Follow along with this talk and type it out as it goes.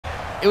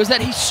it was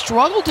that he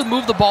struggled to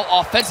move the ball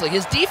offensively.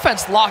 His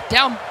defense locked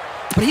down,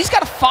 but he's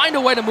got to find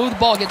a way to move the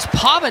ball against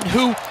Pavan,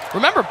 who,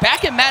 remember,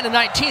 back in Madden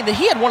 19, that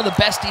he had one of the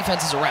best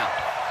defenses around.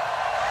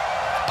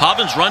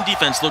 Pavan's run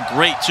defense looked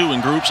great, too, in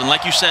groups. And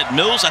like you said,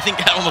 Millz, I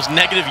think, had almost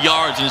negative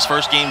yards in his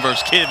first game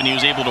versus Kiv, and he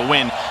was able to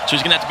win. So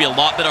he's going to have to be a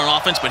lot better on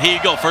offense. But here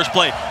you go, first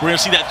play. We're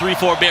going to see that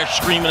 3-4 bear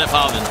screaming at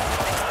Pavan.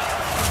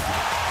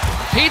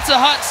 Pizza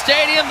Hut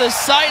Stadium, the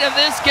site of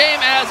this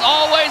game, as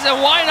always. And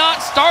why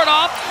not start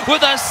off with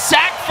a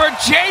sack for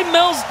Jay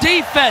Millz'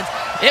 defense?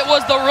 It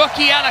was the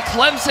rookie out of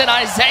Clemson,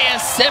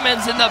 Isaiah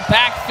Simmons, in the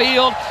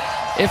backfield.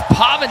 If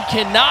Pavan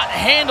cannot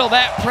handle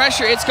that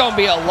pressure, it's going to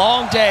be a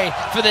long day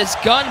for this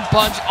gun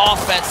bunch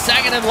offense.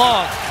 Second and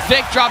long.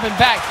 Vic dropping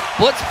back.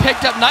 Blitz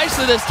picked up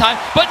nicely this time,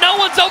 but no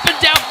one's open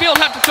downfield.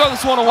 Have to throw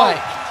this one away.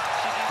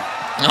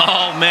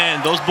 Oh,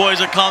 man, those boys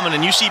are coming.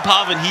 And you see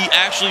Pavan, he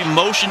actually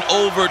motioned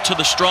over to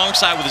the strong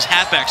side with his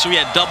halfback, so he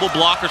had double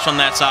blockers from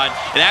that side.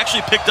 It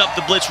actually picked up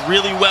the blitz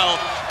really well,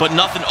 but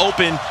nothing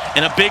open,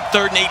 and a big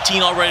 3rd and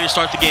 18 already to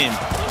start the game.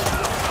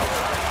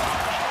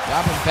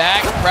 Dropping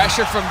back,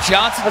 pressure from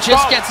Johnson,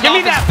 just gets it off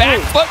his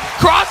back foot,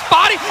 cross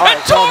body, and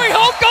Torrey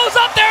Holt goes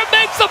up there and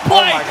makes a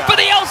play for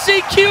the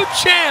LCQ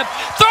champ,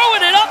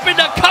 throwing it up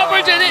into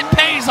coverage, and it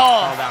pays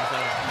off.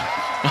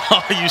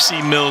 Oh, you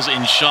see Millz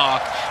in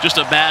shock. Just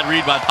a bad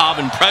read by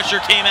Pavan. Pressure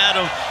came at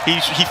him.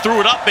 He threw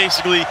it up,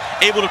 basically,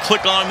 able to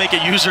click on and make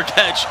a user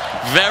catch.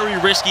 Very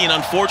risky and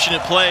unfortunate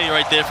play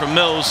right there from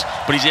Millz,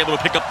 but he's able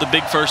to pick up the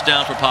big first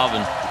down for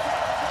Pavan.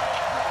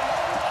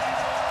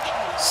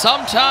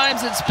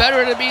 Sometimes it's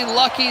better to be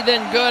lucky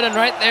than good, and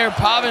right there,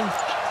 Pavan,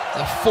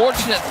 the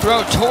fortunate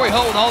throw. Torrey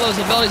Holt with all those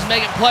abilities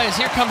making plays.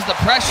 Here comes the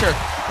pressure.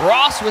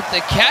 Ross with the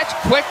catch,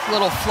 quick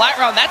little flat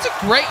route. That's a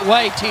great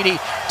way, TD,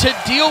 to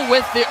deal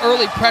with the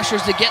early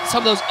pressures to get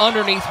some of those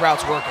underneath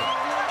routes working.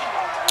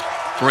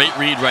 Great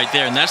read right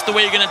there, and that's the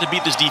way you're going to have to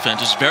beat this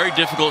defense. It's very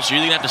difficult, so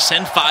you're either going to have to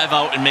send 5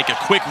 out and make a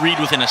quick read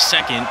within a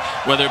second,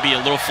 whether it be a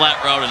little flat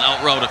route, an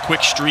out route, a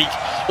quick streak,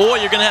 or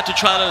you're going to have to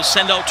try to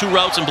send out 2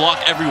 routes and block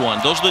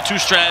everyone. Those are the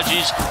 2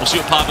 strategies. We'll see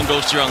what Pavan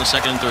goes through on the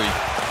 2nd and 3.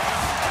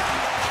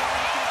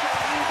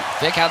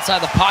 Vic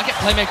outside the pocket,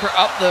 playmaker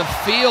up the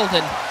field,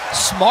 and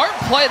smart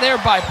play there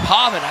by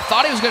Pavan. I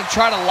thought he was going to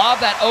try to lob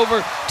that over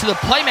to the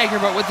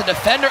playmaker, but with the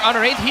defender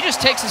underneath, he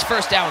just takes his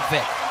first down with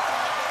Vic.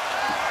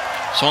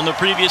 So on the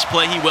previous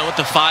play, he went with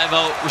the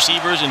 5-out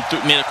receivers and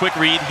made a quick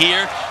read.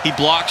 Here, he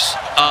blocks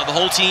the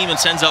whole team and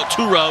sends out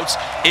 2 routes,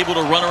 able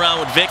to run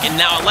around with Vic. And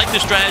now I like the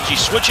strategy.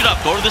 Switch it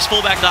up. Go to this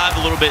fullback dive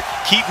a little bit.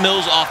 Keep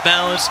Millz off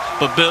balance,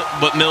 but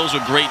Millz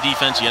with great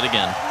defense yet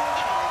again.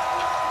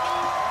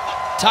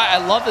 Ty,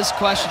 I love this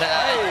question.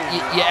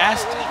 You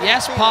asked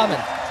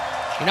Pavan,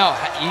 you know,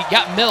 you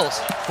got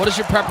Millz. What has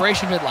your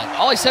preparation been like?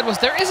 All he said was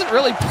there isn't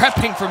really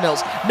prepping for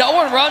Millz. No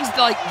one runs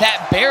like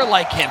that bear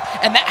like him.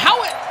 And that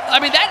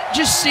that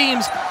just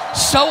seems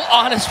so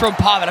honest from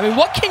Pavan. I mean,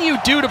 what can you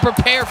do to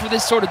prepare for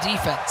this sort of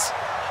defense?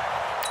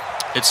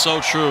 It's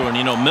so true, and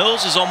you know,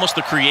 Millz is almost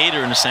the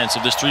creator in a sense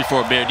of this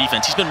 3-4 bear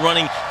defense. He's been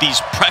running these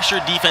pressure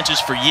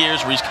defenses for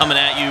years where he's coming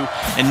at you,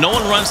 and no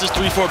one runs this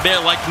 3-4 bear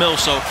like Millz,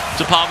 so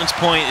to Pavan's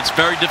point, it's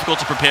very difficult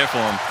to prepare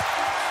for him.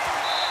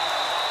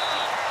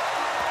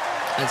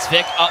 It's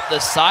Vic up the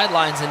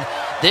sidelines, and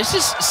this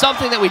is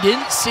something that we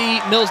didn't see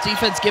Millz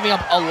defense giving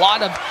up a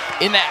lot of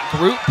in that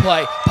group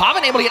play.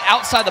 Pavan able to get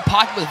outside the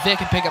pocket with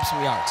Vic and pick up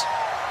some yards.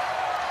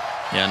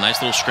 Yeah,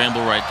 nice little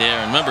scramble right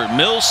there. And remember,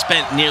 Millz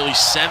spent nearly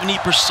 70%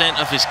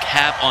 of his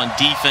cap on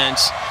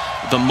defense,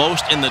 the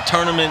most in the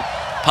tournament.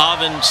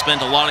 Pavan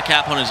spent a lot of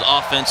cap on his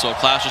offense, so a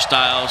clash of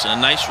styles, and a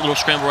nice little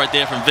scramble right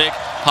there from Vic.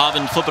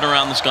 Pavan flipping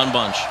around this gun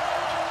bunch.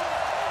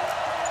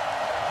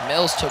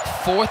 Millz took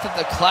 4th at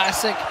the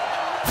Classic,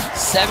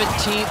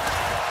 17th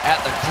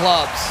at the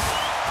clubs.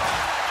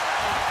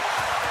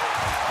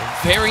 A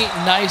very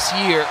nice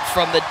year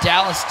from the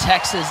Dallas,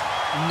 Texas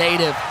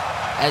native.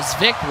 As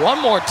Vic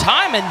one more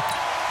time, and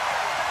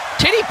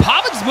TD,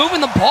 Pavan's moving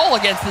the ball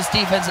against this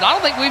defense, and I don't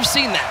think we've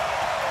seen that.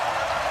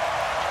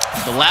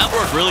 The lab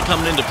work really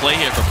coming into play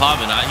here for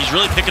Pavan. He's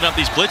really picking up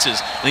these blitzes,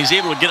 and he's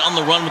able to get on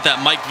the run with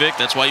that Mike Vick.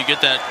 That's why you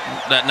get that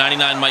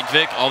 99 Mike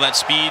Vick, all that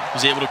speed.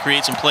 He's able to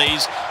create some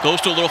plays. Goes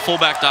to a little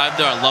fullback dive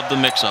there. I love the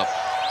mix-up.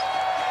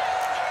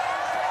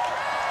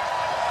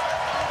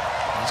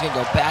 He's going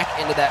to go back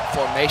into that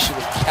formation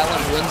with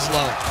Kellen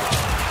Winslow.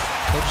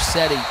 Coach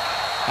said he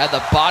had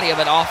the body of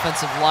an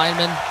offensive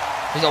lineman.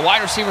 He's a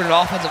wide receiver in an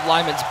offensive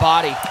lineman's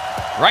body.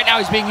 Right now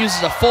he's being used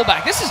as a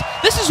fullback. This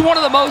is one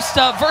of the most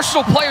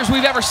versatile players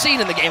we've ever seen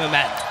in the game of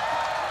Madden.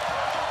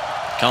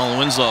 Kellen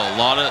Winslow, a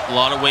lot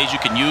of ways you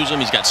can use him.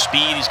 He's got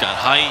speed, he's got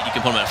height. You can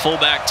put him at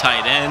fullback,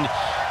 tight end.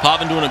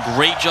 Pavan doing a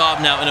great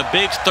job now in a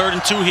big 3rd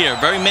and 2 here.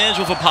 Very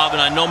manageable for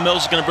Pavan. I know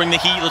Millz is going to bring the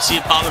heat. Let's see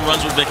if Pavan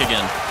runs with Vic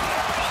again.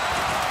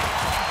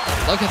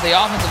 Look at the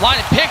offensive line.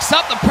 It picks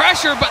up the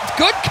pressure, but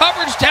good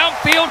coverage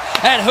downfield.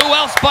 And who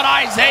else but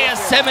Isaiah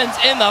Simmons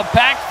in the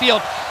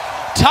backfield.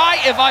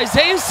 Ty, if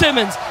Isaiah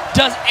Simmons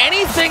does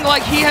anything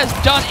like he has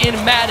done in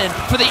Madden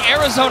for the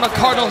Arizona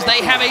Cardinals,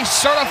 they have a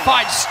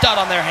certified stud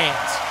on their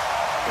hands.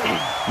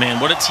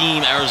 Man, what a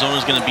team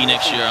Arizona's going to be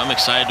next year. I'm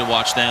excited to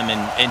watch them.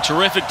 And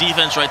terrific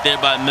defense right there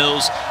by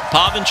Millz.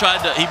 Pavan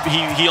tried to,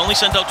 he only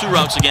sent out 2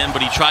 routes again,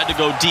 but he tried to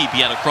go deep. He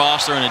had a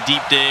crosser and a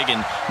deep dig,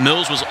 and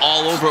Millz was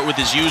all over it with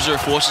his user,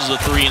 forces a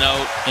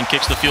 3-and-out, and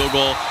kicks the field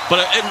goal.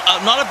 But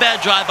not a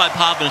bad drive by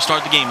Pavan to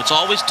start the game. It's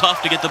always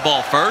tough to get the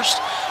ball first,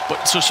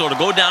 but so to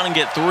go down and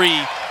get 3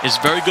 is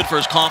very good for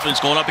his confidence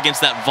going up against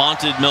that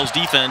vaunted Millz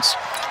defense.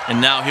 And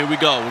now here we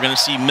go. We're going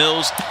to see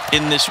Millz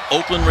in this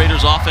Oakland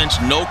Raiders offense,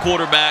 no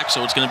quarterback,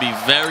 so it's going to be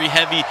very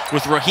heavy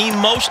with Raheem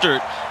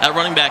Mostert at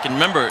running back. And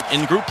remember,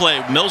 in group play,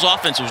 Millz'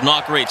 offense was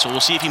not great, so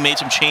we'll see if he made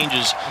some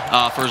changes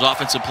for his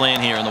offensive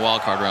plan here in the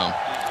wild card round.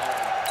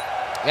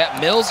 Yeah,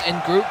 Millz in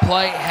group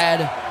play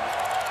had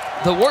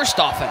the worst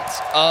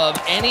offense of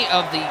any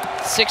of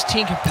the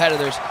 16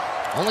 competitors,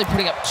 only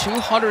putting up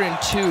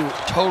 202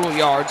 total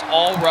yards,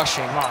 all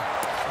rushing.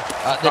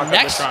 The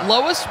next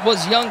lowest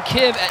was Young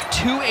Kiv at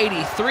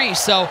 283.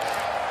 So,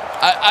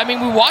 I mean,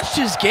 we watched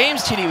his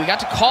games, TD. We got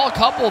to call a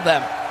couple of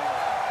them.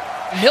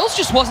 Millz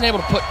just wasn't able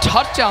to put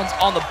touchdowns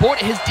on the board.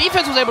 His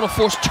defense was able to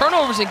force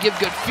turnovers and give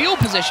good field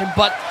position,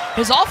 but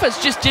his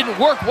offense just didn't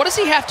work. What does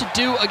he have to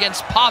do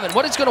against Pavan?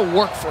 What is going to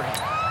work for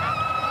him?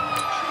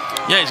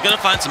 Yeah, he's got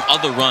to find some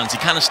other runs. He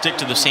kind of stick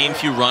to the same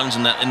few runs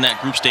in that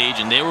group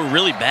stage, and they were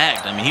really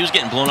bagged. I mean, he was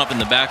getting blown up in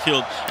the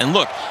backfield. And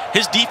look,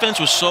 his defense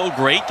was so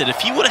great that if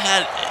he would have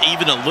had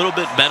even a little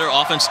bit better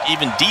offense,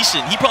 even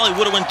decent, he probably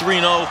would have went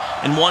 3-0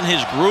 and won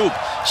his group.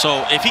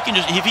 So if he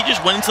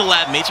just went into the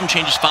lab, made some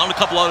changes, found a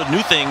couple other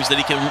new things that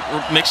he can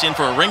mix in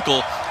for a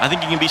wrinkle, I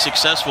think he can be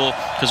successful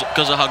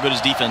because of how good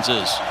his defense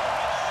is.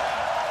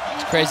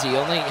 It's crazy. He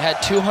only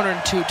had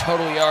 202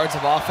 total yards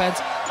of offense.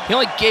 He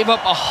only gave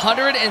up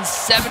 173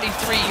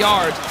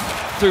 yards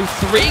through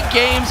 3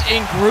 games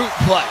in group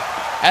play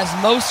as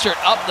Mostert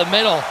up the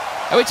middle.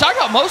 And we talk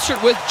about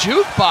Mostert with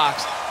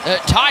jukebox.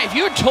 Ty, if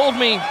you had told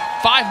me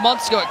 5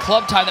 months ago at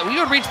club time that we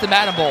would reach the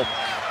Madden Bowl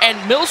and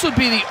Millz would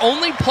be the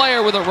only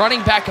player with a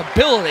running back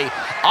ability,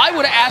 I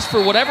would have asked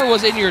for whatever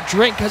was in your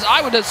drink because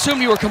I would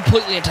assume you were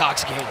completely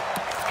intoxicated.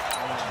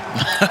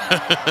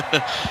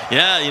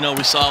 Yeah, you know,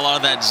 we saw a lot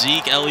of that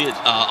Zeke Elliott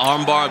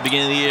armbar at the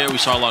beginning of the year.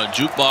 We saw a lot of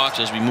jukebox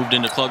as we moved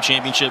into club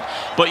championship.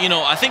 But, you know,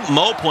 I think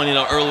Mo pointed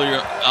out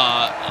earlier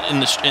in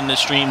the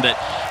stream that,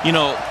 you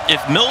know,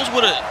 if Millz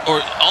would have,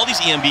 or all these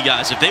EMB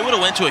guys, if they would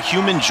have went to a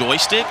human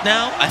joystick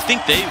now, I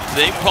think they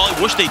probably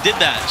wish they did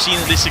that.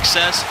 Seeing the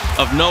success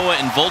of Noah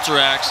and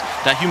Volterax,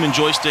 that human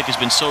joystick has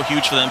been so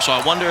huge for them. So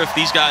I wonder if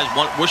these guys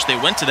wish they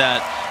went to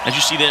that, as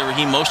you see there,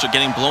 Raheem Mostert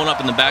getting blown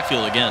up in the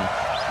backfield again.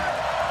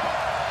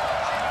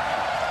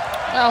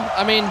 Well,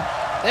 I mean,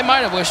 they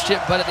might have wished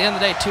it, but at the end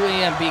of the day, 2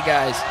 EMB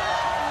guys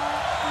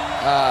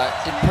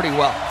did pretty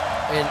well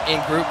in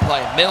group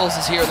play. Millz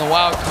is here in the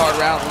wild card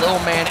round. Lil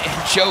Man and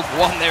Joke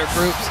won their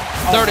groups.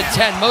 3rd and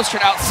 10,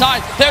 Mostert outside.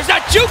 There's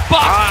that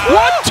jukebox.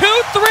 1, 2,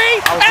 3.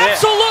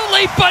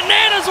 Absolutely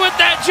bananas with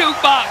that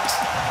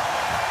jukebox.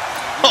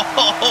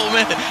 Oh,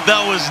 man,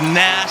 that was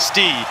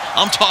nasty.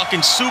 I'm talking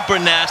super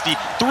nasty.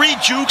 3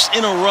 jukes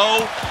in a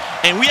row.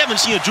 And we haven't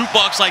seen a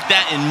jukebox like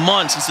that in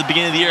months since the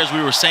beginning of the year, as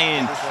we were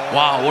saying.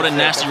 Wow, what a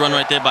nasty run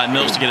right there by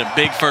Millz to get a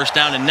big first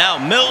down. And now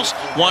Millz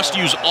wants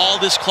to use all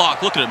this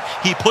clock. Look at him.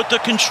 He put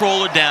the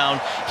controller down.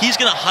 He's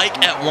going to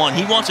hike at 1.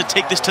 He wants to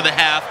take this to the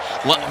half.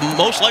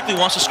 Most likely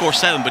wants to score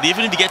 7. But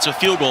even if he gets a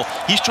field goal,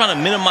 he's trying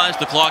to minimize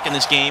the clock in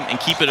this game and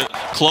keep it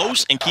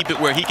close and keep it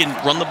where he can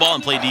run the ball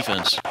and play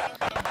defense.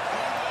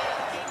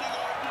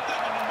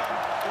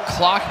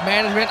 Clock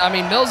management. I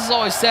mean, Millz has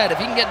always said if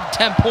he can get to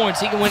 10 points,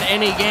 he can win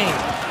any game.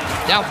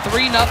 Down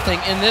 3-0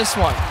 in this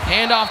one.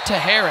 Handoff to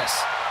Harris.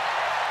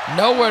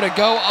 Nowhere to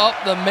go up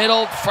the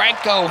middle.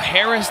 Franco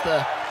Harris,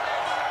 the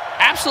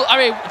absolute. I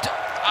mean,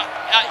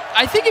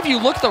 I think if you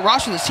look at the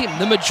roster of this team,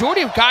 the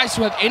majority of guys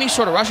who have any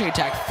sort of rushing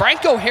attack,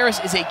 Franco Harris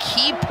is a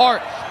key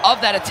part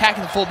of that attack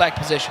in the fullback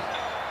position.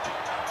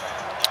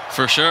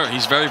 For sure,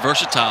 he's very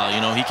versatile.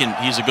 You know,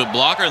 he's a good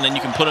blocker, and then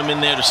you can put him in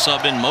there to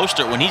sub in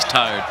Mostert when he's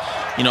tired.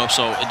 You know,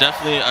 so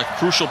definitely a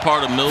crucial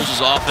part of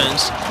Millz'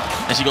 offense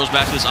as he goes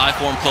back to this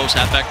I-form close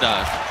halfback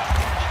dive.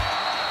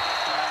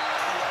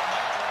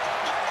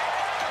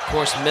 Of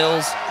course,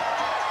 Millz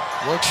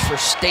works for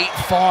State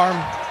Farm.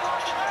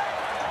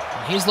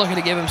 He's looking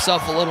to give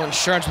himself a little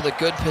insurance with a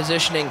good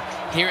positioning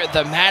here at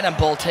the Madden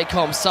Bowl. Take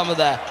home some of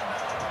the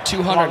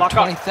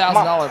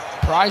 $220,000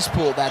 prize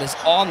pool that is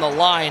on the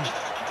line.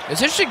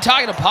 It's interesting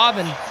talking to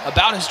Pavan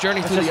about his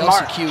journey through the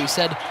LCQ. He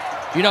said,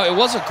 you know, it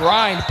was a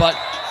grind, but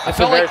I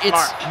felt like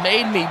it's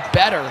made me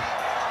better.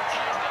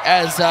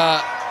 As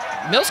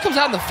Millz comes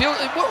out in the field,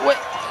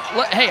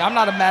 hey, I'm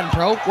not a Madden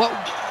pro.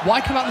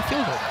 Why come out in the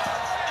field?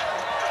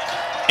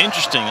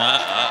 Interesting.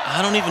 I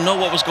don't even know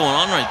what was going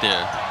on right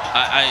there.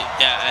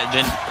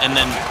 And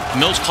then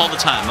Millz called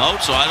the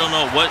timeout, so I don't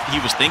know what he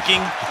was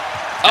thinking.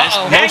 As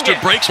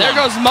Mostert breaks one. There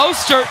goes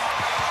Mostert.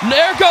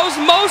 There goes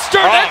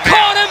Mostert. They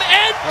caught him,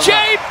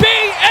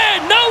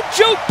 NJBN. No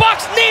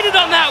jukebox needed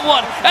on that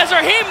one. As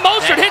Raheem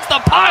Mostert hits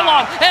the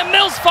pylon, and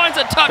Millz finds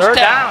a touchdown.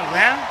 3rd down,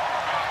 man.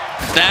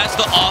 That's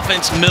the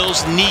offense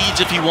Millz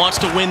needs if he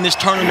wants to win this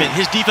tournament.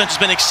 His defense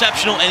has been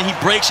exceptional, and he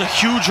breaks a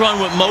huge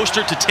run with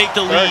Mostert to take the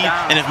lead.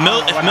 And if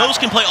Millz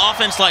can play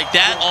offense like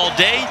that all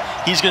day,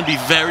 he's going to be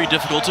very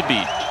difficult to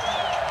beat.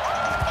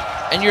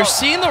 And you're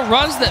seeing the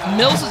runs that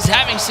Millz is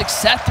having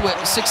success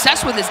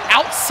with is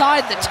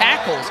outside the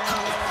tackles.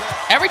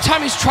 Every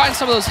time he's trying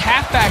some of those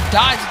halfback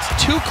dives,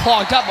 it's too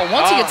clogged up. But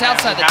once he gets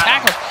outside the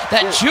tackles,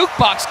 that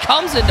jukebox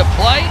comes into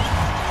play.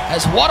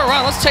 As what a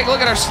run. Let's take a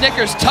look at our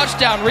Snickers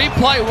touchdown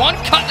replay. One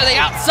cut to the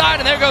outside,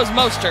 and there goes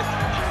Mostert.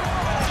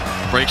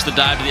 Breaks the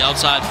dive to the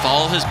outside,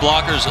 follow his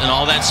blockers and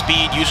all that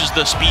speed, uses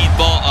the speed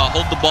ball,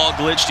 hold the ball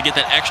glitch to get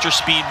that extra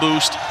speed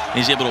boost, and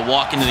he's able to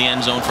walk into the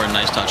end zone for a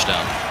nice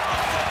touchdown.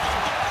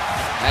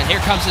 And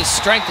here comes his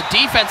strength. The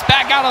defense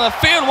back out on the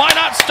field. Why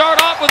not start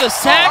off with a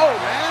sack?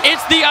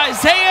 It's the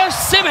Isaiah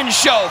Simmons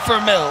show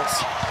for Millz.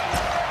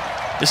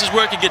 This is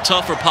where it could get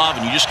tough for Pavan.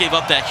 You just gave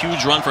up that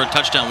huge run for a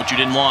touchdown, which you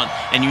didn't want,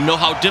 and you know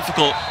how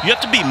difficult. You have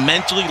to be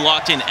mentally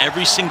locked in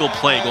every single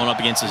play going up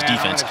against this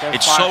defense.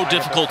 It's so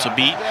difficult to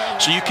beat,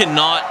 so you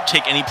cannot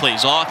take any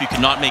plays off. You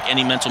cannot make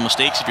any mental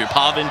mistakes if you're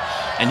Pavan,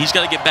 and he's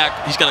got to get back.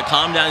 He's got to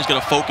calm down. He's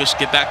got to focus,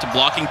 get back to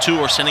blocking 2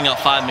 or sending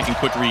out 5,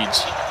 making quick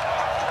reads.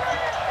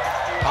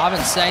 Pavan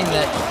saying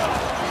that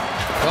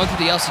going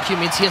through the LCQ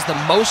means he has the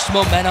most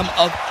momentum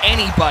of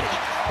anybody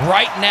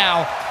right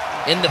now.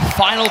 In the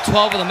final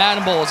 12 of the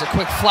Madden Bowl is a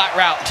quick flat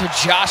route to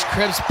Josh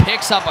Cribbs,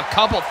 picks up a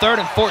couple,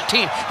 3rd and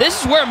 14.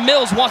 This is where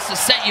Millz wants to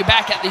set you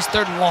back at these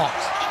 3rd and longs.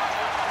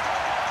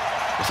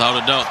 Without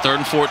a doubt,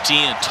 3rd and 14,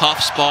 a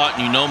tough spot,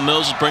 and you know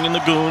Millz is bringing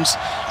the goons.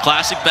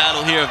 Classic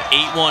battle here of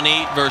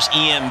 818 versus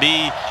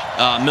EMB.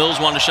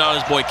 Millz wanted to shout out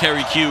his boy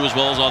Kerry Q, as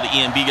well as all the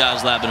EMB guys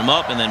labbing him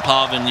up, and then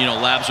Pavan, you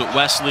know, labs with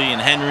Wesley and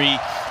Henry,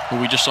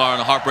 who we just saw in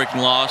a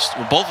heartbreaking loss,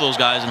 with both of those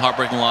guys in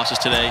heartbreaking losses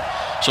today.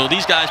 So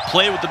these guys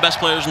play with the best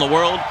players in the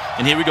world,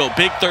 and here we go,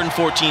 big 3rd and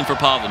 14 for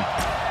Pavan.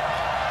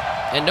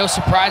 And no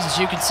surprise, as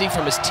you can see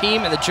from his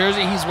team and the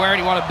jersey he's wearing,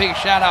 he wanted a big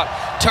shout out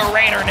to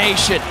Raider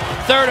Nation.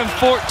 3rd and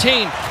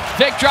 14,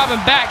 Vic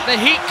dropping back, the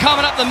heat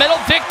coming up the middle,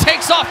 Vic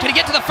takes off, can he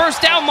get to the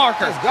 1st down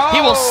marker?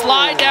 He will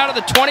slide down to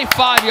the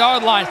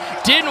 25-yard line,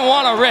 didn't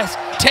want to risk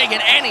taking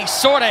any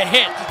sort of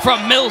hit from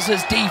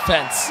Millz'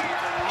 defense.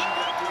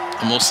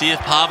 And we'll see if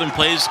Pavan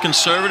plays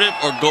conservative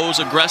or goes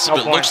aggressive.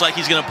 It looks like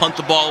he's going to punt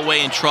the ball away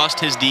and trust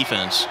his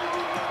defense.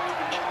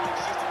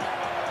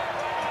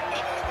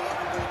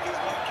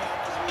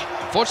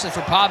 Fortunately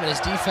for Pavan,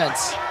 his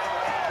defense,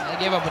 they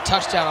gave up a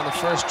touchdown on the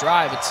 1st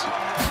drive. It's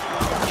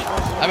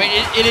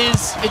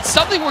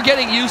something we're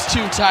getting used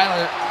to,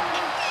 Tyler,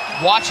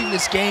 watching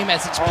this game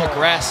as it's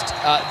progressed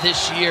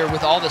this year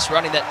with all this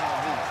running, that,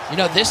 you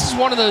know, this is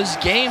one of those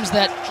games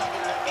that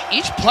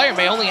each player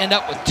may only end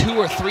up with 2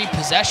 or 3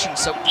 possessions,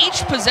 so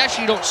each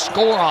possession you don't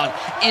score on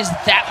is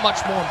that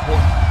much more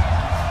important.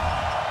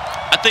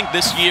 I think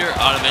this year,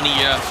 out of any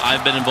year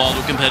I've been involved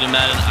with competitive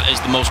Madden, is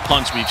the most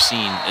punts we've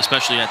seen,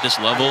 especially at this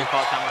level.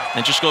 And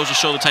it just goes to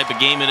show the type of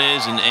game it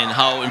is and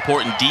how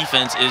important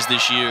defense is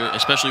this year,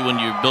 especially when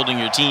you're building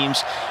your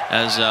teams,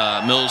 as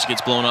Millz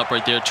gets blown up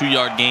right there,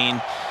 2-yard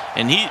gain.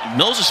 And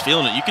Millz is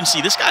feeling it. You can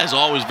see this guy is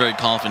always very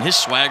confident. His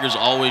swagger's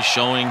always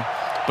showing.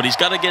 But he's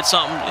got to get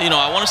something, you know,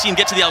 I want to see him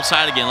get to the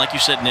outside again, like you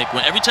said, Nick.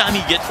 Every time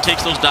he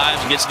takes those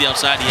dives and gets to the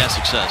outside, he has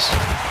success.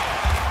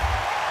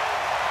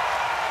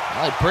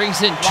 Well, he brings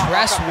in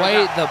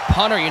Tressway, the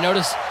punter. You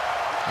notice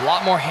a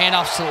lot more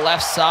handoffs to the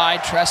left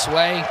side.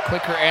 Tressway,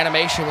 quicker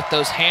animation with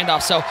those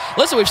handoffs. So,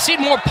 listen, we've seen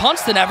more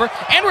punts than ever,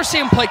 and we're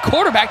seeing him play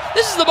quarterback.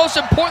 This is the most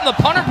important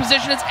the punter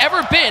position has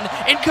ever been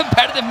in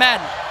competitive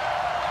Madden.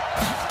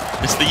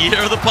 It's the year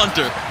of the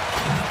punter.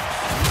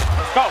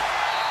 Let's go.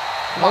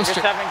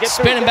 Mostert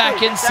spinning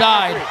back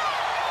inside.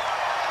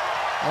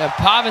 And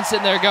Pavan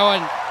sitting there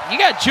going, you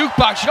got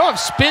jukebox. You don't have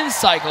spin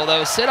cycle,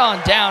 though. Sit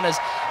on down, as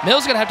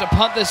Millz going to have to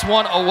punt this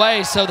one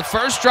away. So the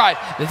 1st drive,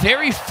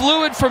 very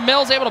fluid for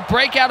Millz, able to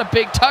break out a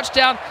big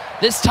touchdown.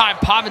 This time,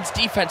 Pavan's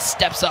defense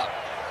steps up.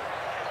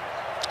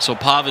 So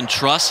Pavan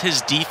trusts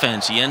his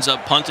defense. He ends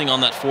up punting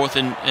on that 4th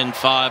and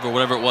 5 or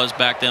whatever it was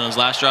back then on his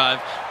last drive.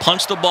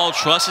 Punts the ball,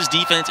 trusts his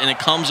defense, and it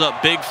comes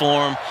up big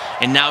for him.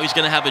 And now he's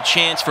going to have a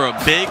chance for a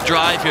big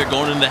drive here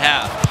going into the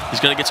half.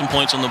 He's going to get some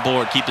points on the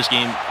board, keep this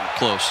game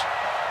close.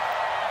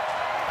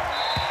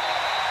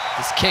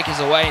 This kick is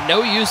away.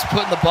 No use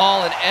putting the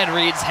ball in Ed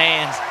Reed's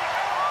hands.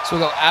 So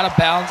we'll go out of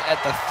bounds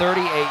at the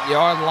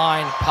 38-yard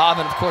line.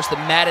 Pavan, of course,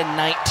 the Madden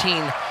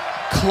 19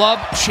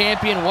 club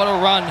champion. What a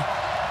run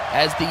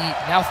as the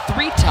now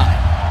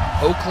 3-time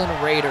Oakland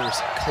Raiders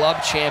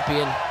club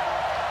champion.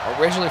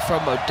 Originally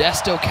from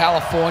Modesto,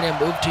 California,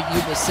 moved to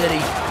Yuba City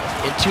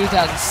in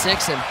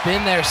 2006 and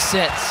been there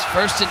since.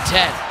 1st and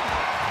 10.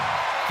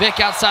 Vic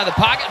outside the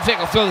pocket. Vic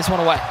will throw this one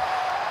away.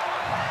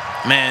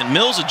 Man,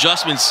 Millz'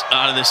 adjustments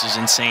out of this is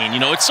insane. You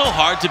know, it's so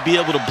hard to be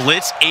able to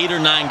blitz 8 or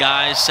 9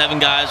 guys, 7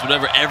 guys,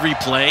 whatever, every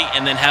play,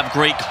 and then have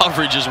great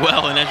coverage as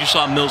well. And as you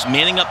saw, Millz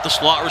manning up the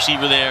slot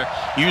receiver there,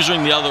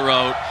 using the other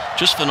route.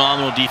 Just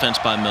phenomenal defense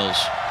by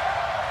Millz.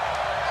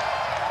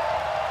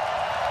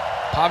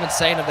 Pavan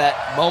saying of that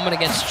moment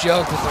against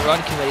Joke with the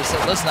run committee, he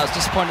said, listen, I was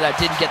disappointed I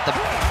didn't get the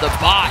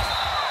bye.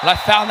 When I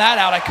found that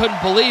out, I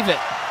couldn't believe it.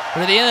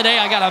 But at the end of the day,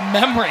 I got a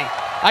memory.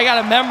 I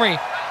don't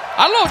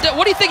know,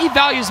 what do you think he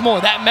values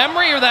more, that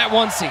memory or that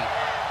 1 seed?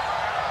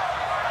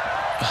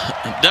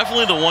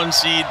 Definitely the 1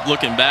 seed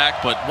looking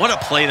back, but what a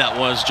play that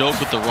was. Joke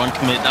with the run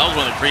commit. That was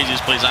one of the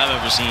craziest plays I've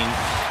ever seen.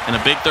 And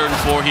a big 3rd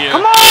and 4 here.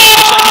 Come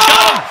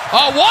on!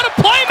 Oh, what a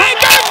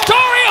playmaker!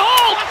 Torrey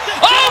Holt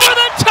over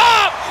the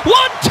top! 1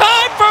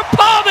 time for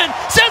Pavan.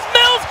 Says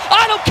Millz,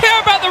 I don't care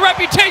about the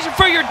reputation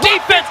for your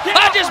defense.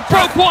 I just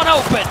broke one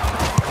open.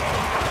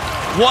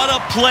 What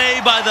a play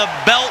by the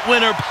belt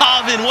winner,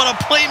 Pavan. What a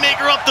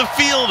playmaker up the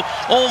field.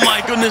 Oh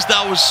my goodness,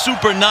 that was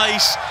super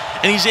nice.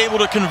 And he's able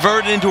to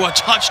convert it into a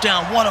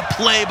touchdown. What a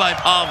play by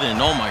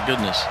Pavan. Oh my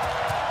goodness.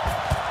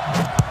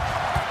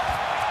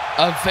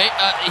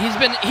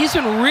 He's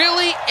been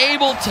really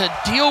able to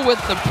deal with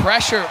the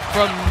pressure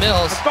from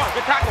Millz. Let's go.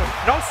 Good tackle.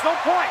 No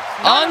points.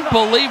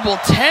 Unbelievable.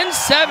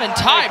 10-7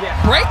 tie.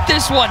 Break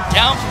this one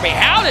down for me.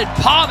 How did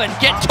Pavan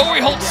get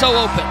Torrey Holt so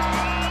open?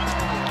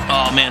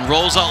 Oh man,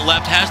 rolls out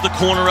left, has the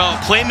corner out.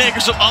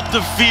 Playmakers are up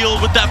the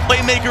field with that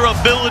playmaker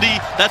ability.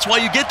 That's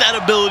why you get that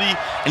ability.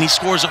 And he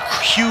scores a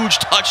huge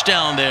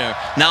touchdown there.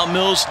 Now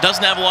Millz doesn't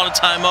have a lot of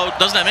timeout,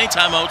 doesn't have any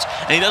timeouts,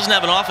 and he doesn't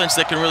have an offense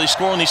that can really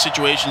score in these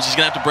situations. He's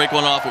gonna have to break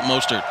one off with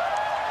Mostert.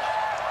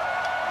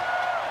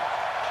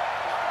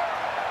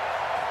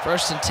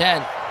 1st and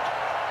 10.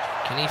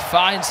 Can he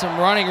find some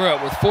running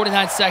room with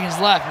 49 seconds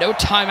left? No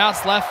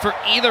timeouts left for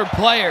either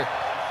player.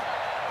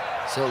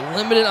 So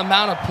limited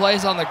amount of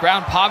plays on the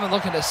ground. Pavan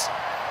looking to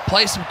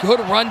play some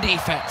good run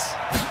defense.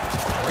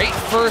 Great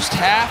first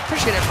half.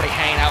 Appreciate everybody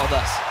hanging out with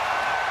us.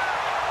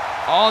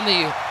 On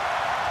the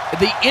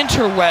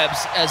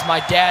interwebs, as my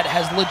dad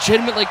has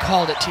legitimately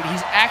called it, TD.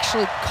 He's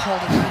actually called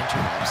it the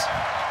interwebs.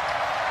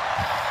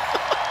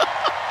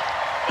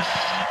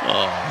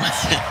 Oh,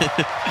 man.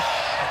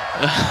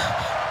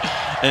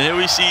 And here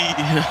we see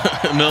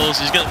Millz.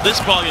 This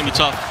is probably going to be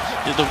tough.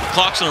 The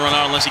clock's going to run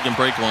out unless he can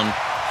break one.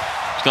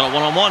 He's got a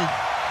one-on-one.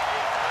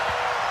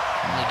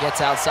 And he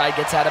gets outside,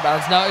 gets out of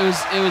bounds. No,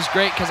 it was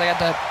great because I got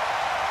to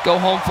go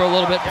home for a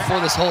little bit before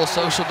this whole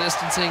social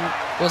distancing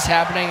was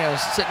happening. I was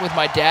sitting with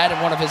my dad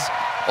and one of his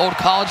old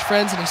college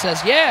friends, and he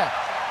says, yeah,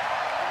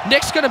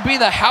 Nick's going to be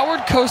the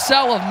Howard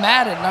Cosell of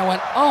Madden. And I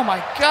went, oh my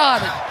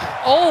God,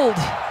 old.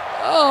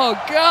 Oh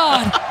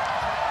God.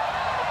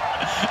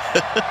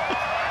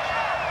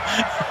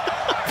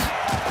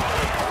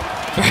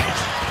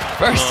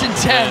 First and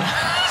 10.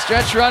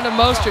 Stretch run to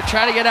Mostert,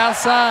 trying to get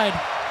outside.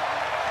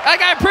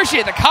 I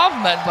appreciate the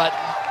compliment, but,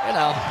 you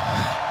know,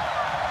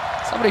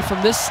 somebody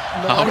from this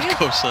Howard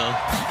Cosell.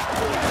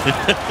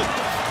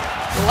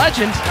 The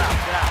legend.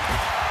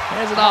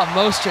 Hands it off,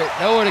 Mostert.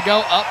 Nowhere to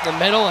go, up the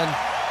middle, and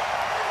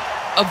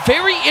a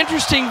very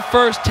interesting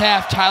first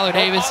half, Tyler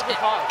Davis.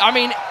 I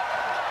mean,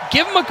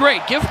 give him a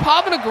grade. Give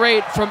Pavan a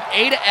grade from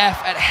A to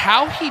F at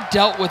how he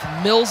dealt with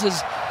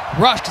Millz'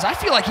 rush, because I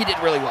feel like he did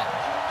really well.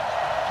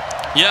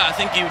 Yeah, I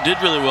think he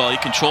did really well. He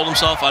controlled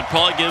himself. I'd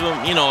probably give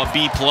him, you know, a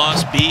B+,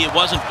 B. It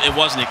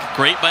wasn't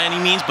great by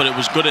any means, but it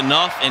was good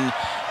enough. And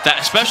that,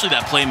 especially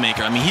that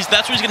playmaker. I mean,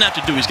 that's what he's gonna have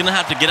to do. He's gonna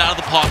have to get out of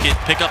the pocket,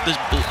 pick up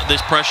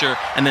this pressure,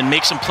 and then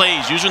make some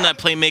plays using that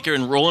playmaker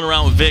and rolling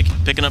around with Vic,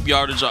 picking up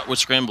yardage with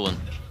scrambling.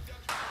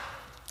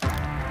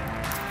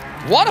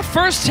 What a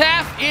first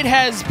half it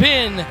has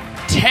been.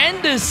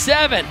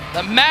 10-7.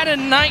 The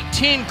Madden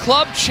 19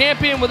 club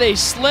champion with a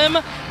slim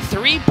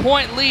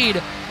 3-point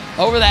lead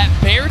over that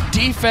Bear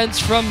defense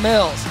from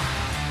Millz.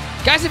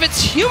 Guys, if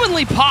it's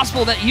humanly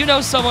possible that you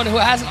know someone who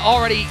hasn't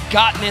already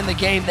gotten in the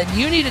game, then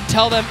you need to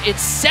tell them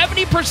it's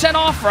 70%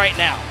 off right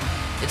now.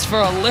 It's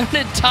for a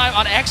limited time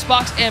on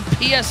Xbox and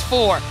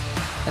PS4.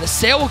 And the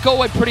sale will go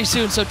away pretty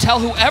soon, so tell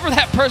whoever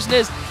that person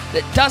is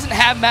that doesn't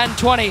have Madden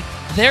 20,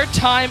 their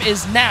time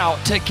is now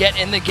to get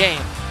in the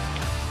game.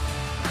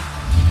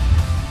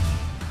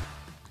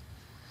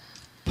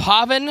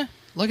 Pavan,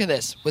 look at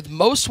this. With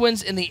most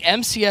wins in the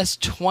MCS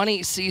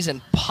 20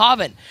 season,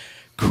 Pavan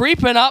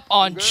creeping up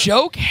on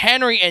Joke,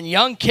 Henry, and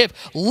Young Kip.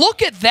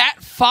 Look at that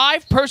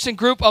 5-person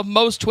group of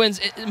most wins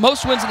in the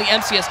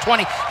MCS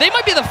 20. They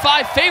might be the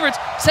 5 favorites,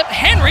 except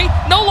Henry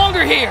no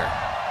longer here.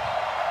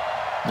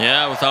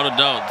 Yeah, without a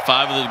doubt.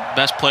 5 of the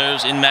best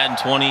players in Madden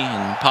 20,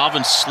 and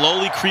Pavan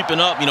slowly creeping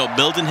up, you know,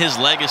 building his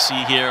legacy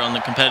here on the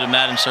competitive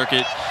Madden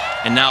circuit.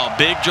 And now a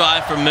big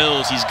drive for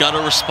Millz. He's got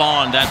to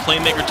respond. That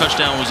playmaker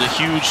touchdown was a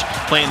huge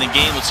play in the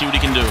game. Let's see what he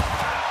can do.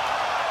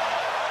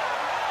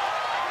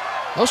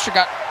 Mostert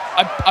got,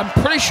 I'm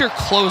pretty sure,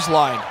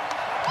 clotheslined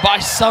by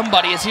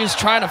somebody as he was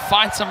trying to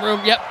find some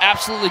room. Yep,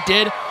 absolutely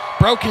did.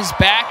 Broke his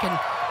back and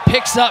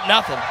picks up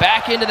nothing.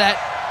 Back into that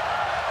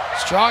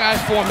strong eye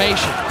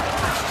formation.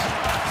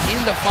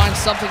 Needing to find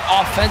something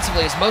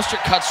offensively as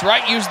Mostert cuts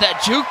right, used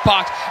that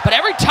jukebox, but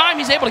every time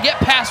he's able to get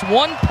past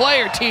one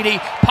player, TD,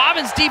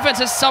 Pavan's defense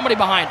has somebody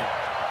behind him.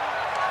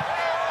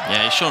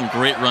 Yeah, he's shown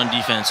great run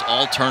defense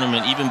all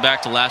tournament, even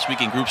back to last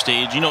week in group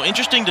stage. You know,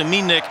 interesting to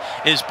me, Nick,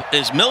 is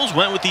Millz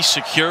went with these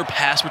secure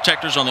pass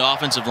protectors on the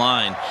offensive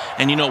line.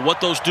 And, you know, what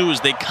those do is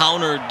they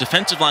counter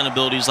defensive line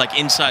abilities like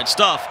inside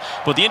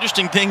stuff. But the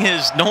interesting thing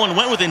is no one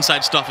went with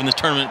inside stuff in this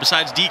tournament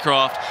besides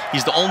D-Croft.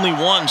 He's the only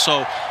one.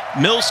 So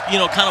Millz, you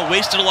know, kind of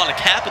wasted a lot of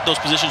cap at those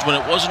positions when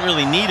it wasn't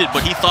really needed,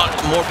 but he thought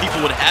more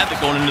people would have it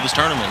going into this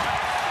tournament.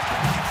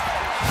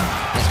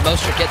 As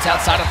Mostert gets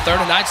outside of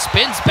 3rd and 9,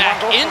 spins back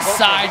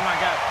inside,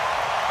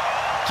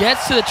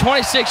 gets to the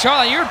 26-yard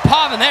line. You heard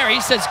Pavan there. He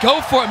says,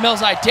 go for it,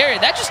 Millz, I dare you.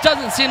 That just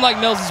doesn't seem like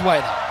Millz'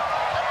 way,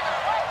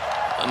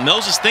 though.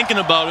 Millz is thinking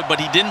about it, but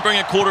he didn't bring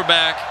a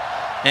quarterback,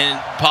 and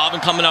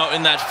Pavan coming out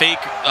in that fake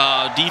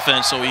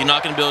defense, so you're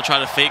not going to be able to try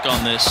to fake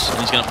on this, and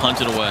he's going to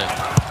punt it away.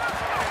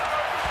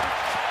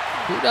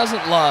 Who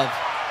doesn't love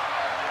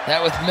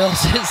that with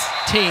Millz'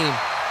 team?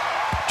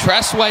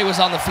 Tressway was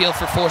on the field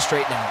for 4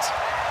 straight downs.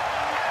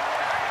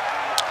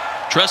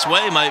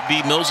 Tressway might be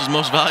Millz'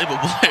 most valuable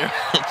player.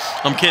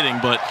 I'm kidding,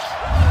 but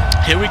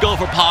here we go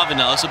for Pavan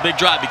now. It's a big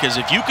drive because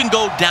if you can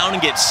go down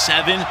and get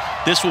 7,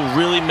 this will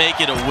really make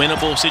it a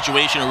winnable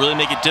situation or really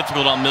make it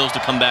difficult on Millz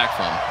to come back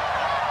from.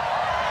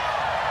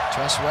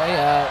 Tressway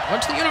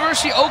went to the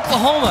University of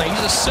Oklahoma.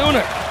 He's a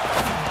Sooner.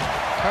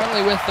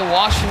 Currently with the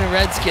Washington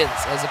Redskins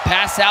as a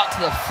pass out to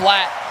the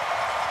flat.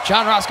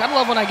 John Ross, gotta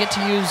love when I get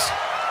to use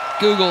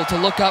Google to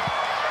look up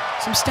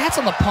some stats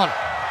on the punter.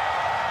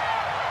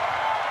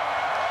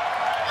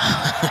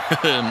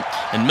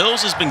 And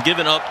Millz has been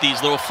giving up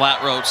these little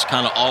flat routes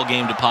kind of all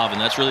game to Pavan.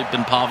 That's really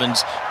been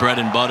Pavan's bread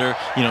and butter.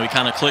 You know, he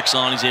kind of clicks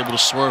on, he's able to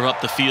swerve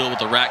up the field with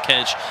the rat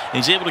catch, and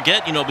he's able to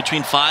get, you know,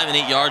 between 5 and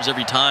 8 yards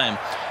every time.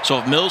 So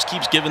if Millz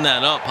keeps giving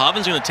that up,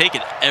 Pavan's going to take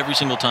it every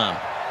single time.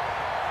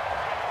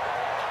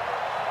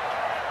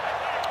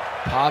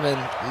 Pavan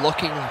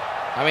looking,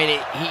 I mean,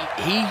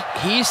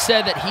 he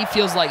said that he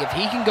feels like if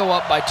he can go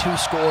up by 2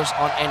 scores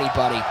on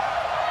anybody,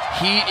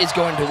 he is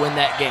going to win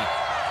that game.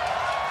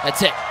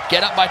 That's it.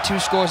 Get up by 2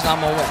 scores and I'm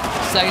going to win.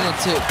 2nd and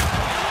 2.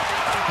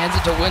 Hands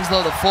it to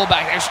Winslow, the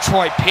fullback. There's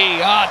Troy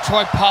P.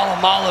 Troy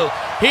Polamalu.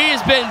 He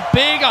has been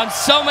big on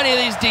so many of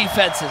these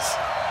defenses.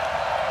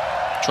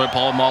 Troy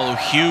Polamalu,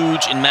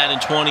 huge in Madden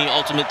 20,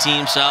 Ultimate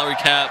Team, salary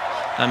cap.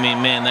 I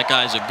mean, man, that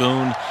guy's a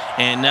goon.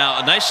 And now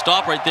a nice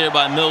stop right there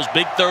by Millz.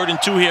 Big 3rd and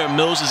 2 here.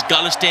 Millz has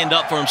got to stand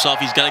up for himself.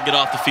 He's got to get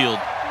off the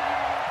field.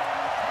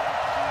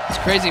 It's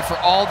crazy for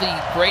all the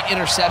great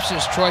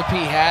interceptions Troy P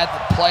had.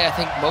 The play I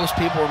think most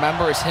people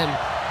remember is him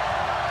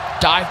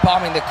dive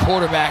bombing the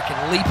quarterback and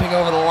leaping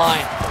over the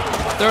line.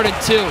 3rd and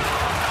 2.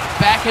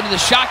 Back into the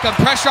shotgun,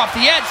 pressure off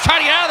the edge,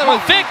 trying to get out of there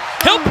with Vic.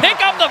 He'll pick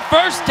up the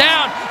 1st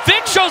down.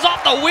 Vic shows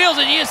off the wheels,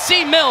 and you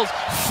see Millz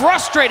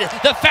frustrated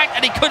the fact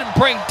that he couldn't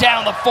bring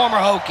down the former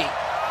Hokie.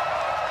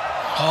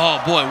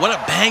 Oh boy, what a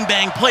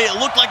bang-bang play. It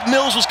looked like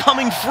Millz was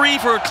coming free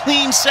for a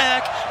clean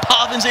sack.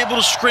 Pavan's able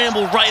to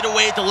scramble right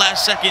away at the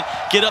last second,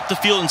 get up the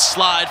field and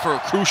slide for a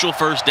crucial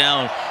 1st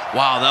down.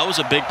 Wow, that was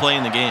a big play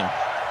in the game.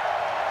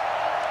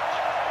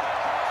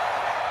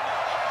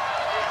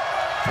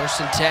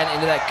 1st and 10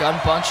 into that gun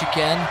bunch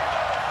again.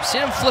 We've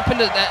seen him flip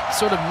into that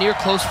sort of near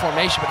close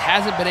formation, but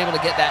hasn't been able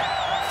to get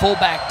that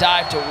fullback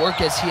dive to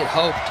work as he had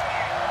hoped.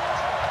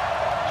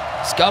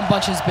 His gun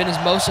bunch has been his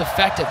most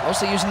effective,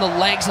 mostly using the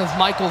legs of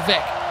Michael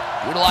Vick,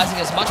 utilizing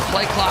as much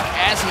play clock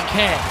as he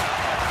can.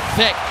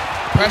 Vick,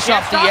 pressure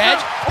off the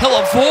edge. He'll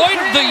avoid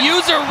the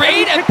user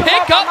read and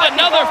pick up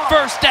another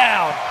 1st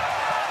down.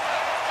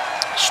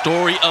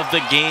 Story of the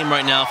game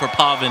right now for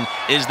Pavan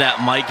is that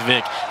Mike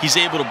Vick. He's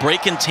able to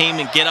break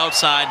containment, get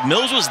outside.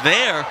 Millz was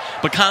there,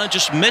 but kind of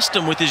just missed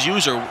him with his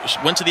user.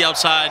 Went to the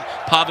outside,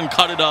 Pavan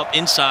cut it up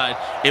inside,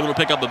 able to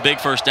pick up a big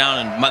 1st down,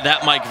 and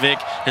that Mike Vick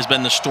has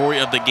been the story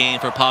of the game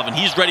for Pavan.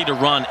 He's ready to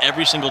run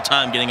every single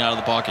time getting out of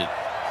the pocket.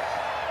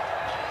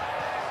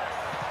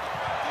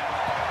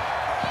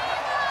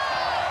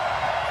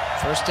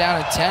 First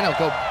down and 10, he'll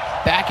go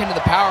back into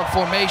the power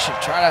formation,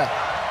 try to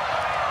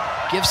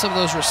give some of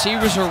those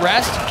receivers a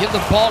rest. Give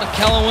the ball to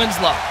Kellen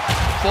Winslow.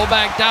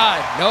 Fullback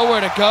dive. Nowhere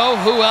to go.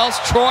 Who else?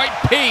 Troy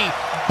P.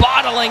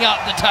 bottling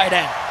up the tight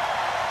end.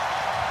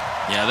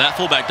 Yeah, that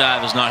fullback dive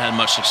has not had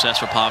much success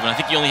for Pavan. I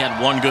think he only had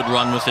 1 good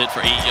run with it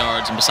for 8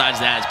 yards, and besides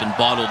that, it's been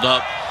bottled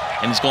up.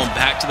 And he's going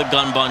back to the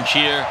gun bunch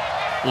here.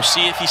 We'll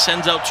see if he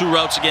sends out 2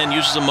 routes again,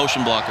 uses a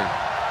motion blocker.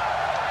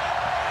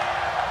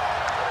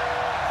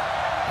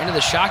 Into the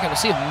shotgun. We'll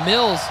see if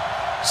Millz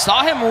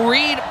saw him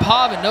read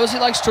Pavan, knows he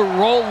likes to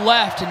roll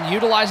left, and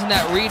utilizing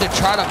that read to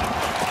try to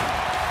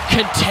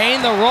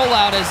contain the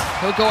rollout as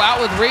he'll go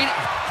out with read.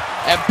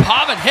 And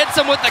Pavan hits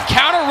him with the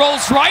counter,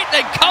 rolls right,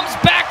 then comes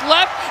back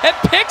left and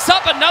picks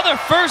up another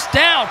 1st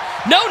down.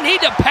 No need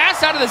to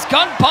pass out of this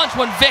gun punch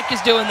when Vic is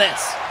doing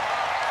this.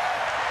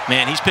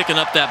 Man, he's picking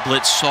up that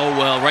blitz so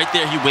well. Right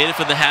there, he waited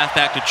for the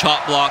halfback to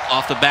chop block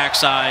off the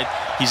backside.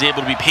 He's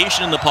able to be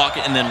patient in the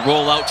pocket and then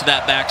roll out to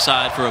that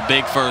backside for a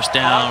big 1st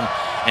down.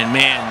 And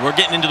man, we're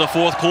getting into the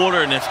 4th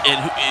quarter, and if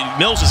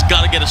Millz has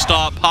got to get a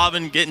stop,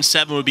 Pavan getting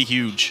 7 would be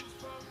huge.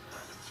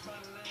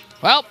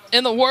 Well,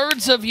 in the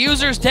words of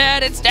User's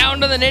dad, it's down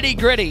to the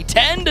nitty-gritty.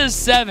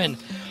 10-7.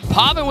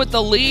 Pavan with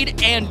the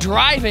lead and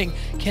driving.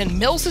 Can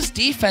Millz'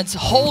 defense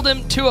hold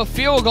him to a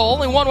field goal?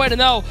 Only one way to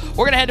know.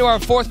 We're going to head to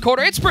our fourth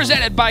quarter. It's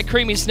presented by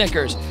Creamy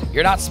Snickers.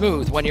 You're not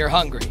smooth when you're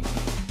hungry.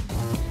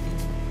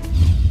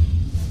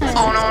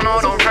 Oh, no,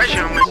 don't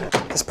pressure me.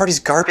 This party's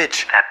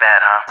garbage. That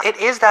bad, huh? It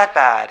is that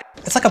bad.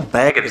 It's like a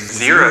bag of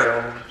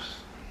zeros.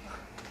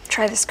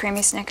 Try this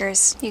Creamy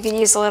Snickers. You could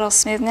use a little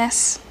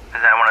smoothness.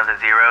 Is that one of the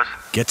zeros?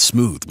 Get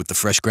smooth with the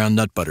fresh ground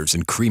nut butters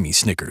and creamy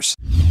Snickers.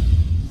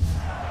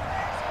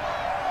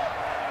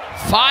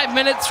 5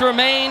 minutes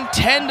remain,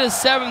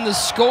 10-7 the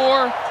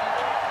score.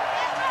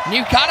 And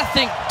you got to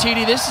think,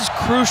 TD, this is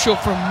crucial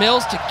for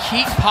Millz to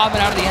keep Pavan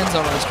out of the end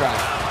zone on this drive.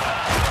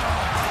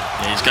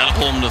 Yeah, he's got to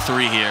pull him to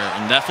 3 here.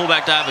 And that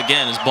fullback dive,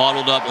 again, is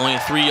bottled up, only a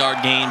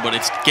 3-yard gain, but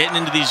it's getting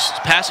into these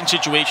passing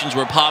situations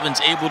where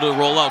Pavan's able to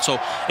roll out. So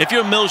if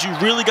you're Millz, you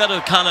really got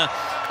to kind of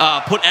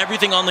put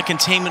everything on the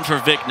containment for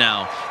Vic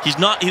now.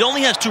 He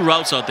only has 2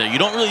 routes out there. You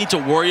don't really need to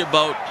worry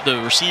about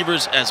the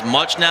receivers as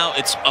much now.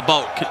 It's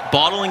about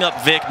bottling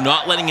up Vic,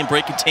 not letting him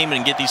break containment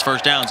and get these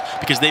first downs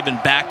because they've been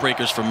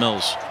backbreakers for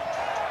Millz.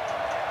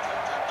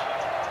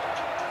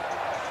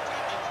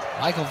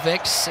 Michael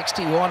Vick,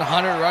 6,100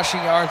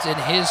 rushing yards in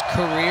his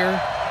career.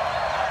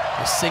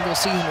 A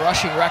single-season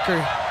rushing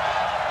record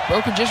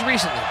broken just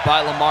recently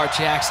by Lamar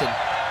Jackson.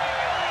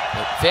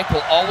 But Vick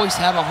will always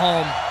have a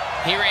home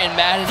here in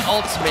Madden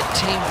Ultimate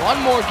Team.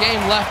 One more game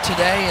left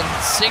today and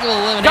single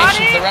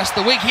elimination for the rest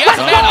of the week. He has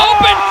a man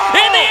open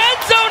in the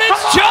end zone.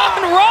 It's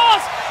John Ross.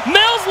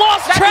 Millz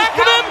lost track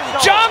of him.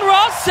 John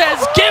Ross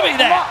says, "Give me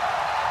that."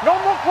 No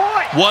more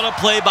points. What a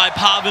play by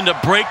Pavan to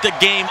break the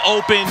game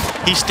open.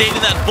 He stayed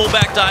in that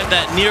fullback dive,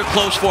 that near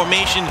close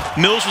formation.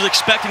 Millz was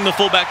expecting the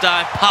fullback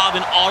dive.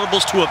 Pavan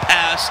audibles to a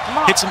pass,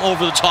 hits him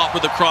over the top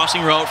with a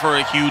crossing route for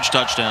a huge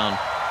touchdown.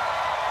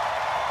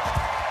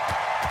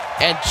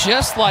 And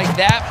just like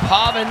that,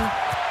 Pavan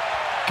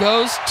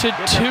goes to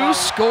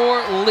 2-score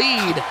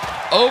lead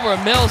over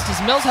Millz. Does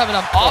Millz have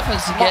enough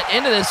offense to get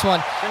into this one?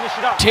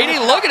 TD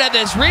looking at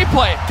this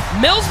replay.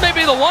 Millz may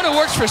be the one who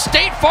works for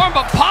State Farm,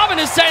 but Pavan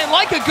is saying,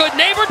 like a good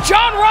neighbor,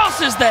 John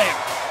Ross is there.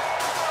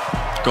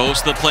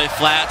 Goes to the play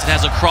flats. It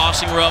has a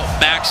crossing route,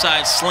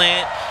 backside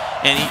slant.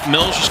 And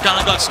Millz just kind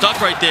of got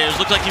stuck right there. It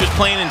looked like he was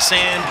playing in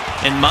sand,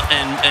 and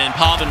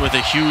Pavan with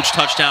a huge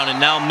touchdown. And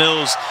now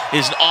Millz,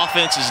 his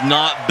offense is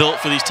not built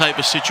for these type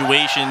of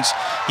situations.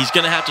 He's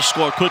going to have to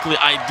score quickly.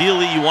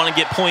 Ideally, you want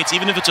to get points,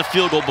 even if it's a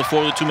field goal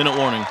before the 2-minute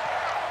warning.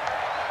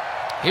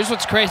 Here's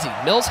what's crazy.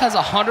 Millz has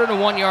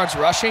 101 yards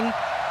rushing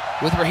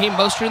with Raheem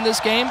Mostert in this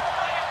game.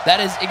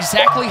 That is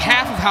exactly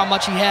half of how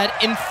much he had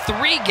in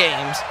 3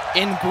 games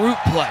in group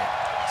play.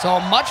 So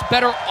a much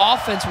better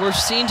offense we're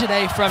seeing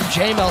today from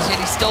Millz, yet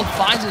he still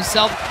finds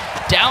himself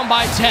down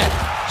by 10.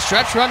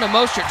 Stretch run to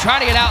Mostert, trying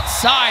to get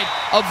outside.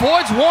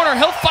 Avoids Warner.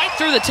 He'll fight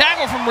through the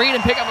tackle from Reed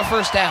and pick up a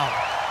first down.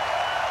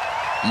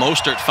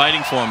 Mostert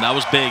fighting for him. That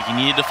was big. He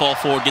needed to fall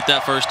forward, get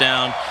that first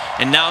down.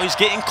 And now he's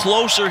getting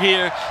closer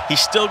here. He's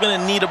still going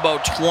to need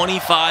about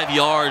 25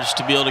 yards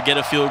to be able to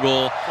get a field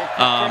goal.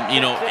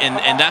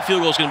 And that field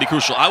goal is going to be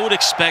crucial. I would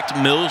expect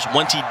Millz,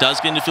 once he does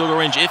get into field goal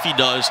range, if he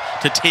does,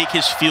 to take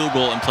his field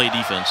goal and play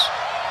defense.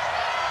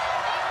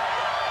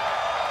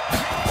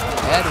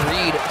 Ed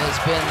Reed has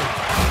been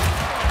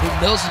who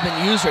Millz has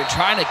been using,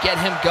 trying to get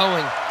him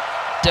going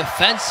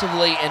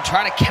defensively and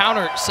trying to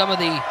counter some of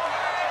the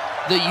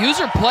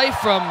user play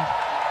from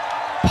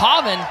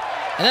Pavan.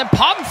 And then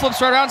Pavan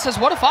flips right around and says,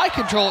 what if I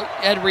control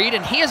Ed Reed?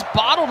 And he has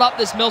bottled up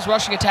this Millz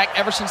rushing attack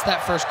ever since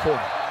that first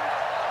quarter.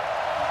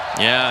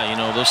 Yeah,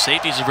 those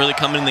safeties have really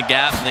come in the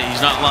gap.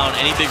 He's not allowing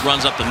any big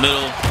runs up the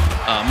middle.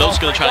 Millz is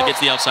going to try to get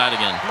to the outside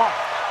again.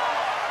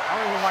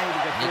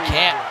 He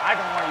can't.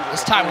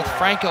 This time with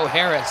Franco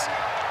Harris.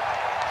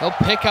 He'll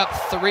pick up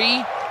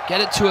 3,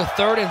 get it to a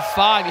 3rd and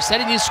 5. He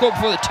said he needs to score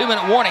before the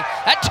 2-minute warning.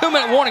 That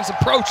 2-minute warning's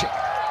approaching.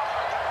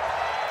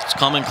 It's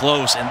coming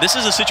close, and this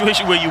is a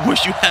situation where you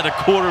wish you had a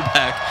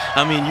quarterback.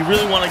 I mean, you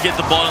really want to get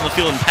the ball on the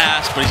field and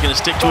pass, but he's going to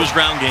stick to his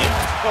ground game.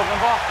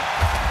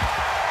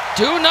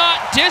 Do not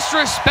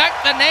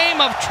disrespect the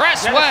name of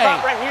Tressway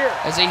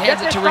as he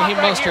hands it to Raheem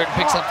Mostert and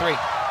picks up 3.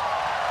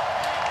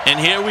 And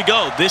here we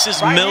go. This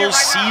is Millz'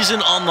 season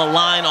on the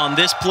line on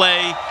this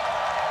play.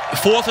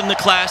 4th in the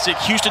Classic,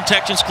 Houston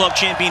Texans club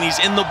champion.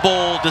 He's in the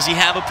bowl. Does he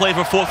have a play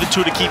for 4th and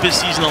 2 to keep his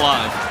season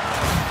alive?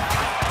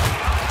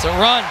 It's a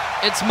run.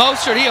 It's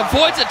Mostert. He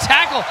avoids a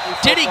tackle.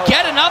 Did he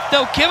get enough?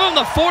 They'll give him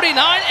the 49,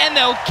 and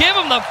they'll give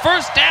him the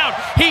first down.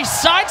 He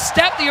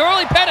sidestepped the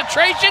early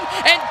penetration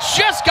and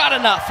just got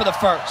enough for the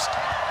first.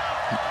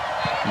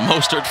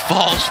 Mostert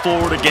falls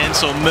forward again,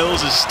 so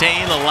Millz is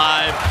staying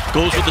alive.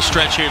 Goes with the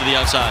stretch here to the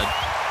outside.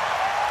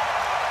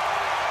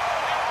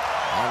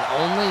 And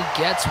only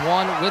gets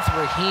one with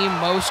Raheem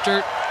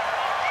Mostert.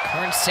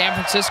 Current San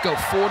Francisco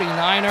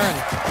 49er, and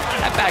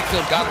that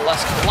backfield got a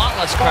lot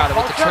less crowded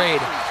with the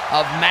trade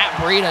of Matt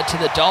Breida to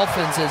the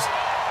Dolphins as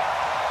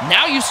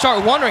Now you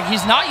start wondering,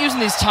 he's not using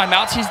these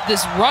timeouts.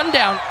 This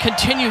rundown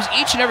continues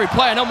each and every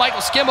play. I know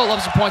Michael Skimbo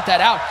loves to point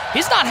that out.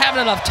 He's not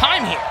having enough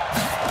time here.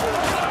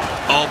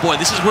 Oh boy,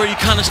 this is where you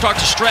kind of start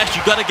to stress.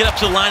 You got to get up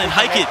to the line and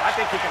hike it.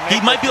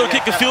 He might be able to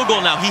kick a field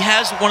goal now. He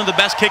has one of the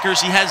best kickers.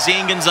 He has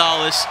Zane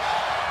Gonzalez.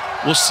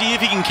 We'll see if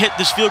he can hit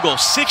this field goal.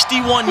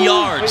 61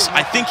 yards.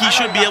 I think he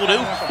should be able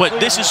to, but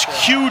this is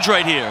huge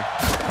right here.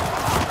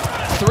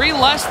 3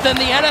 less than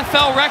the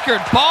NFL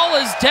record. Ball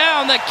is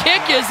down. The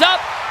kick is up.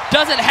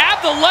 Does it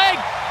have the leg?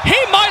 He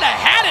might have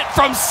had it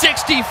from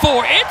 64.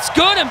 It's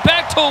good and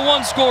back to a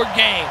one-score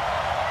game.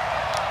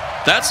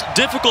 That's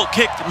difficult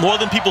kick more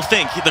than people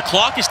think. The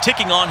clock is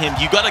ticking on him.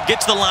 You got to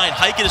get to the line,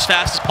 hike it as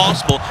fast as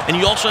possible, and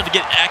you also have to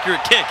get an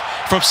accurate kick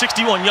from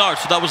 61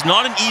 yards. So that was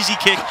not an easy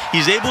kick.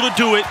 He's able to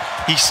do it.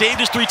 He saved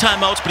his 3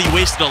 timeouts, but he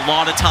wasted a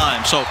lot of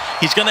time. So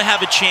he's going to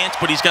have a chance,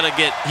 but he's got to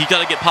get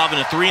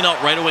Pavan a 3-and-out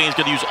right away. He's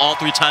going to use all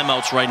 3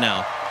 timeouts right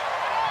now.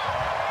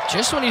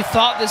 Just when you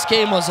thought this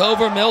game was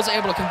over, Millz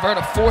able to convert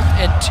a 4th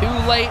and 2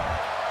 late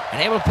and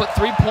able to put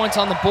 3 points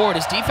on the board.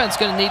 His defense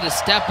going to need to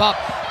step up.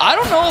 I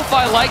don't know if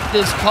I like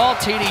this call,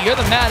 TD. You're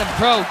the Madden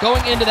pro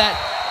going into that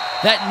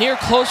near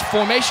close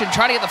formation,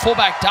 trying to get the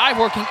fullback dive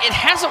working. It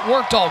hasn't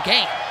worked all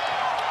game.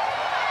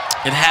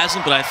 It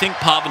hasn't, but I think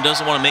Pavan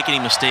doesn't want to make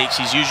any mistakes.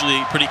 He's usually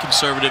pretty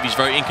conservative. He's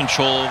very in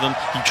control of them.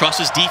 He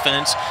trusts his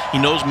defense. He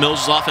knows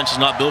Millz' offense is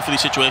not built for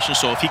these situations,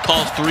 so if he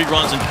calls 3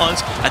 runs and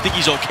punts, I think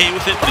he's okay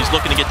with it, but he's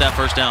looking to get that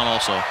first down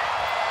also.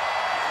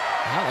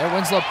 Well, there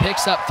Winslow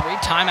picks up 3,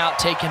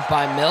 timeout taken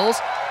by Millz.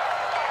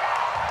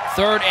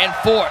 3rd and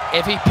 4.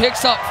 If he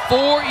picks up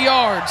 4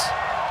 yards,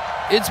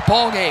 it's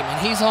ball game,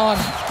 and he's on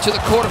to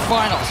the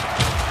quarterfinals.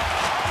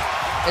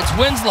 It's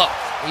Winslow.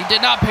 He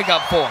did not pick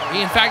up 4.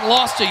 He, in fact,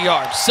 lost a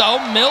yard.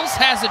 So Millz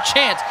has a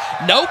chance.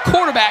 No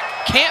quarterback,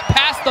 can't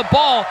pass the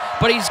ball,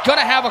 but he's going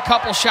to have a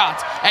couple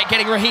shots at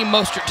getting Raheem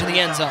Mostert to the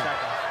end zone.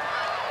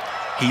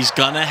 He's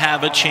going to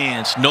have a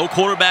chance. No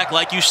quarterback,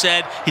 like you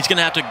said. He's going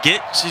to have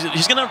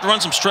to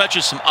run some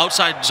stretches, some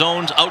outside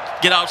zones,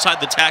 get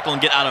outside the tackle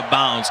and get out of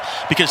bounds.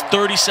 Because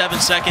 37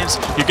 seconds,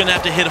 you're going to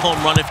have to hit a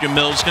home run if you're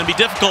Millz. It's going to be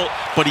difficult,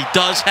 but he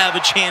does have a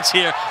chance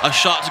here, a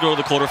shot to go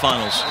to the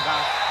quarterfinals.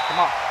 Come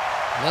on.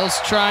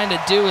 Millz trying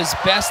to do his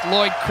best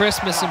Lloyd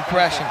Christmas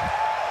impression.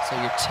 So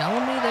you're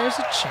telling me there's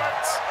a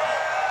chance.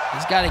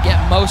 He's got to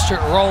get Mostert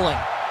rolling.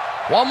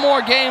 1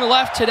 more game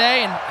left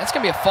today, and that's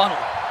going to be a fun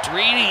one.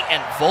 Dreedy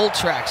and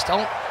Voltrax.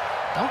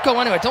 Don't go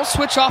anywhere. Don't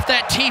switch off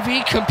that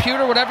TV,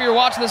 computer, whatever you're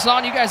watching this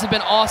on. You guys have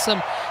been awesome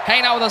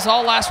hanging out with us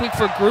all last week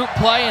for group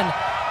play, and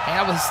hang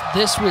out with us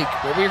this week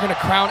where we're going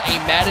to crown a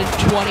Madden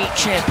 20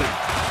 champion.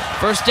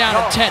 First down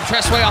and 10.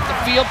 Tressway off the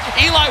field.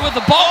 Eli with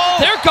the ball. Oh.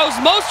 There goes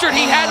Mostert.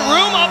 He had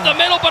room up the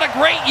middle, but a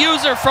great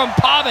user from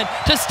Pavan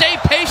to stay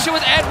patient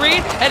with Ed Reed,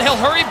 and he'll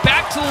hurry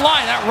back to the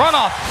line. That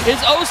runoff is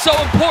oh so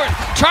important.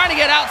 Trying to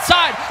get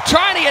outside,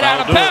 trying to get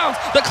out of bounds.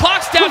 The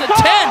clock's down to 10.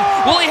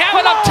 Will he have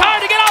enough time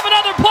to get off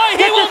another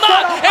play? He will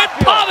not, and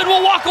Pavan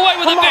will walk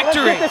away with a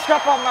victory. Let's get this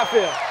stuff off my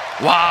field.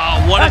 Wow,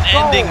 what an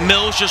ending.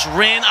 Millz just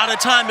ran out of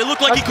time. It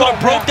looked like he could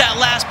have broke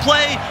that last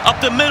play up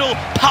the middle.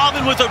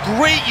 Pavan with a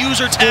great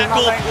user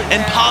tackle,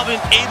 and Pavan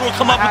able to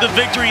come up with a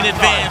victory in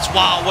advance.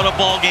 Wow, what a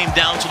ball game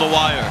down to the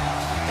wire.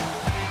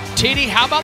 TD, how about